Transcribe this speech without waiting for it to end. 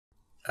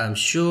I'm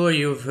sure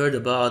you've heard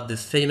about the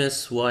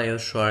famous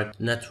Wireshark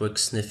network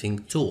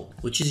sniffing tool,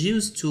 which is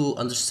used to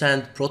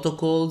understand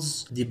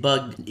protocols,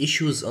 debug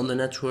issues on the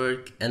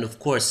network, and of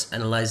course,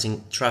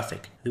 analyzing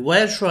traffic. The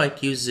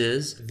Wireshark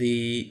uses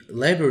the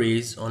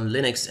libraries on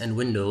Linux and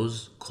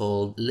Windows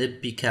called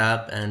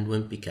libpcap and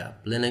wimpcap,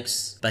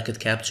 Linux packet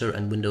capture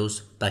and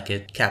Windows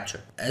packet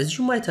capture. As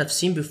you might have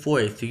seen before,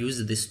 if you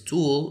use this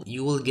tool,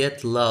 you will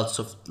get lots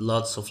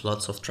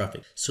of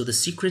traffic. So the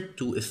secret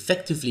to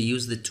effectively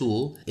use the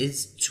tool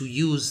is to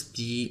use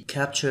the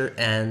capture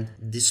and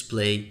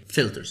display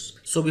filters.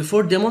 So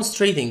before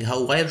demonstrating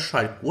how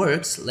Wireshark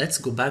works, let's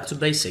go back to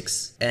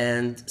basics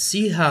and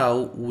see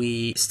how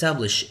we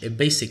establish a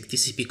basic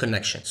TCP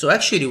connection. So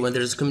actually, when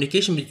there's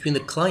communication between the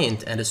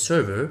client and a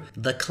server,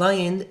 the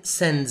client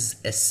sends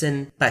a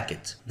SYN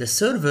packet. The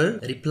server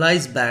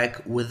replies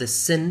back with a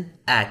SYN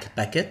ACK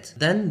packet.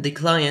 Then the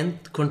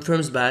client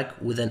confirms back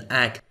with an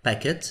ACK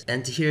packet,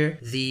 and here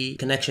the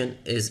connection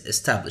is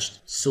established.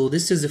 So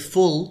this is a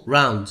full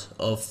round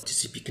of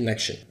TCP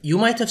connection. You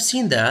might have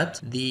seen that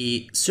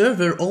the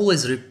server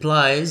always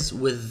replies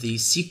with the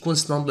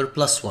sequence number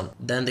 +1.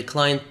 Then the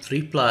client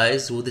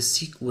replies with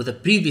a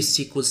previous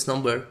sequence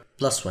number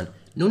 +1.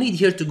 No need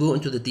here to go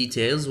into the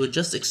details. We're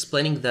just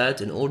explaining that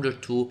in order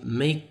to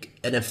make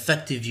an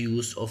effective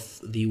use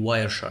of the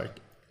Wireshark.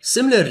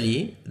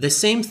 Similarly, the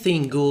same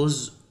thing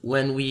goes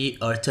when we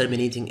are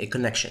terminating a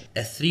connection,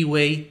 a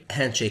three-way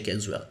handshake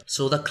as well.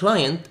 So the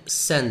client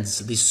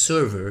sends the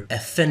server a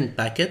FIN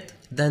packet,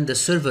 then the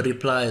server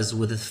replies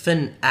with a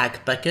FIN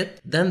ACK packet,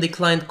 then the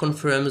client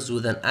confirms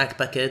with an ACK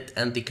packet,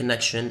 and the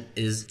connection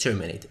is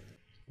terminated.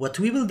 What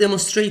we will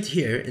demonstrate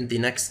here in the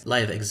next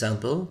live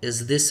example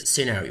is this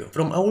scenario.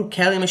 From our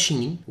Kali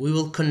machine, we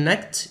will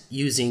connect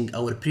using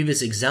our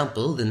previous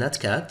example, the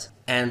netcat,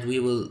 and we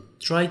will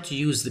try to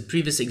use the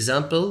previous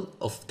example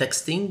of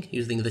texting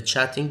using the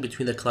chatting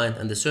between the client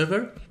and the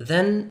server.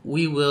 Then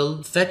we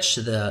will fetch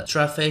the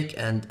traffic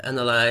and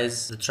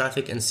analyze the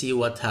traffic and see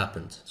what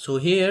happened. So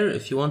here,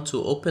 if you want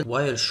to open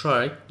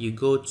Wireshark, you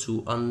go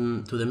to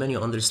the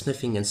menu under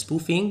sniffing and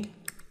spoofing.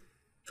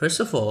 First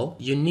of all,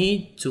 you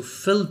need to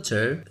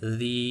filter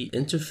the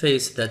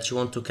interface that you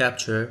want to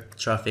capture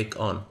traffic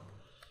on.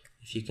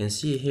 If you can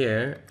see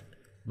here,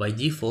 by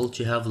default,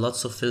 you have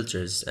lots of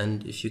filters,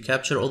 and if you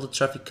capture all the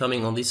traffic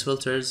coming on these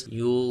filters,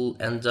 you'll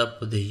end up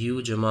with a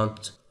huge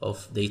amount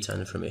of data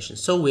and information.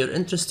 So we're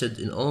interested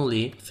in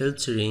only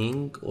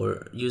filtering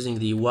or using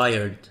the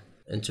wired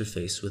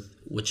interface,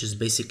 which is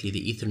basically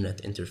the Ethernet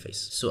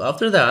interface. So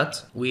after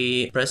that,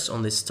 we press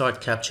on the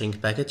Start Capturing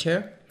Packet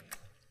here.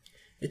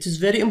 It is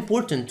very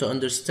important to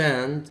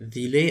understand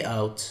the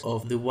layout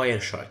of the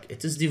Wireshark.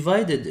 It is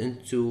divided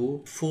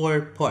into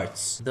 4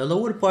 parts. The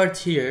lower part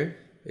here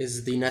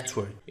is the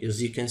network. As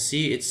you can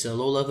see, it's a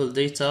low-level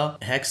data,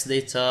 hex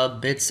data,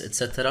 bits,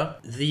 etc.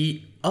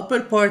 The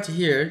upper part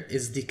here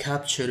is the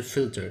capture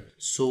filter.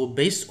 So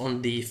based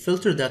on the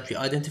filter that we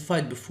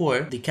identified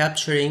before, the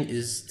capturing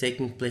is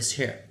taking place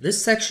here.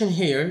 This section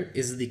here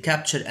is the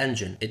capture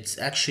engine. It's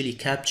actually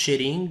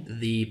capturing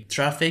the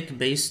traffic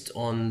based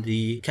on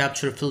the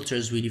capture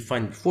filters we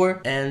defined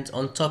before. And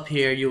on top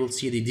here, you will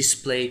see the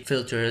display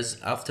filters.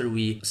 After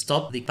we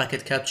stop the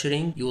packet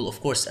capturing, you will of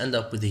course end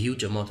up with a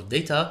huge amount of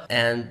data.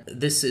 And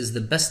this is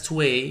the best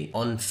way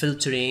on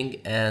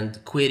filtering and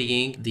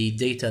querying the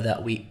data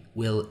that we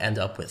will end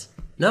up with.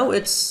 Now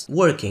it's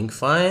working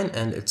fine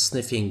and it's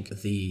sniffing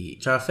the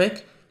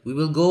traffic. We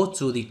will go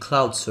to the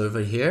cloud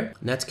server here,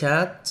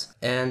 netcat,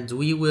 and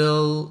we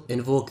will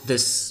invoke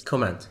this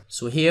command.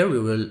 So here we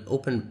will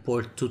open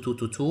port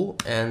 2222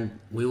 and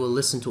we will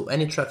listen to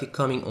any traffic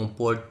coming on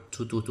port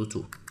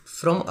 2222.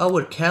 From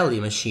our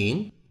Kali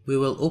machine, we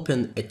will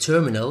open a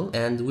terminal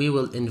and we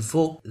will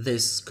invoke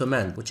this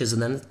command, which is a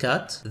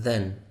netcat,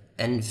 then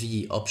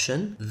NV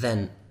option,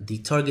 then the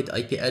target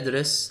IP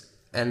address,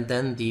 and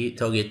then the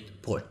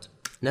target port.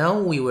 Now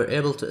we were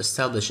able to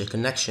establish a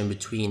connection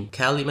between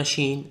Kali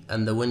machine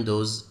and the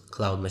Windows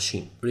cloud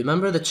machine.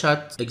 Remember the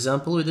chat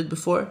example we did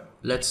before?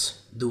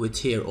 Let's do it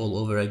here all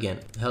over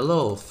again.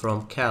 Hello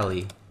from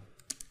Kali.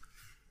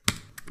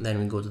 Then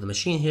we go to the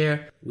machine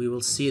here. We will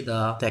see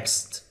the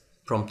text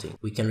prompting.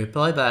 We can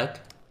reply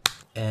back,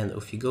 and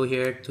if you go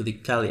here to the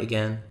Kali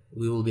again,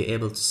 we will be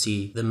able to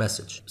see the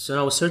message. So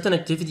now a certain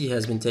activity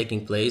has been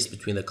taking place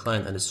between the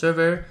client and the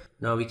server.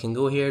 Now we can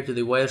go here to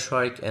the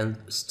Wireshark and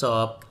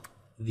stop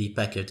the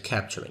packet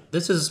capturing.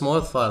 This is a small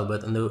file,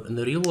 but in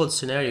the real world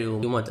scenario,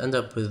 you might end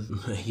up with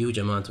a huge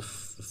amount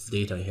of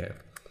data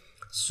here.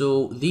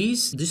 So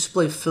these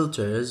display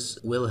filters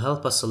will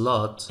help us a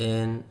lot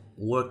in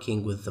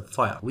working with the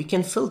file. We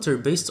can filter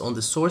based on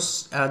the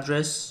source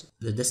address,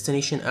 the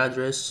destination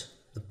address,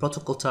 the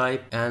protocol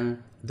type,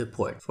 and the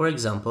port. For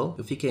example,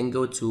 if you can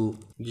go to,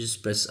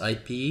 just press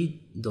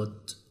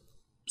ip.source,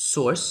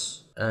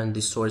 and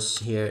the source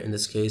here in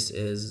this case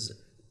is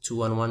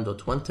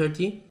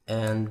 211.130,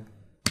 and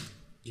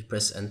you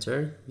press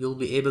enter, you'll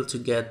be able to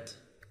get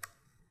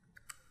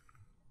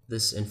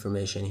this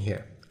information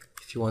here.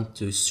 If you want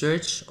to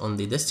search on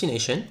the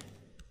destination,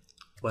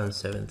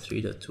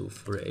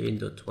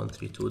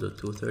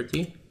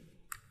 173.248.132.230.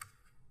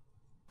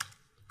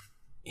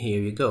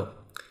 Here you go.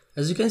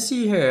 As you can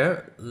see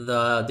here,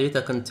 the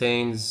data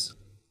contains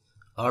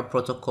R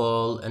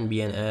protocol,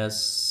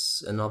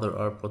 NBNS, another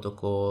R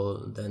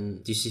protocol,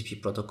 then TCP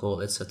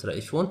protocol, etc.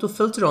 If you want to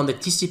filter on the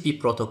TCP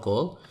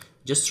protocol,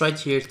 just write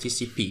here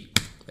TCP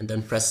and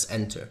then press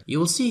enter. You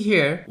will see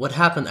here what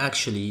happened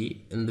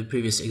actually in the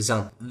previous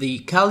example. The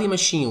Kali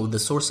machine with the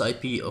source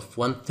IP of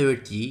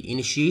 130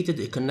 initiated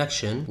a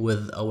connection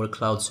with our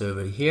cloud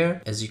server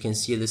here. As you can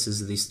see, this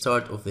is the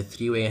start of the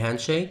three-way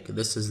handshake.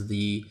 This is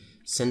the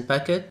SYN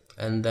packet,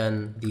 and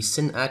then the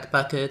SYN ACK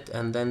packet,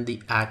 and then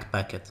the ACK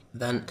packet.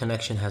 Then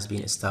connection has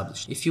been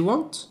established. If you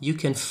want, you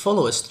can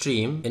follow a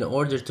stream in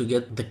order to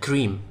get the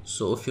cream.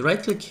 So if you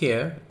right click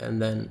here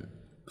and then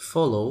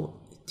follow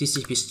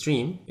TCP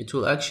stream, it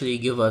will actually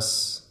give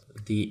us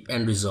the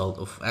end result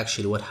of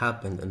actually what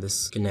happened in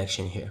this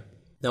connection here.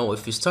 Now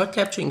if you start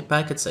capturing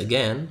packets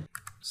again,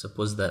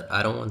 suppose that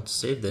I don't want to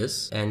save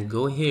this, and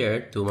go here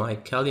to my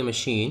Kali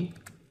machine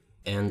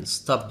and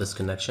stop this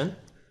connection.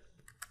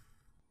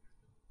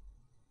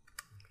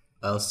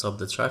 I'll stop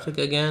the traffic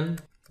again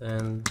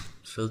and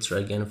filter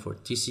again for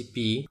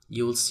TCP.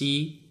 You will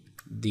see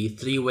the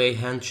three-way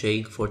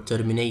handshake for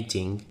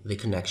terminating the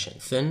connection.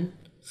 FIN,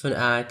 FIN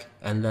ACK,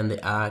 and then the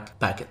ACK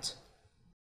packet.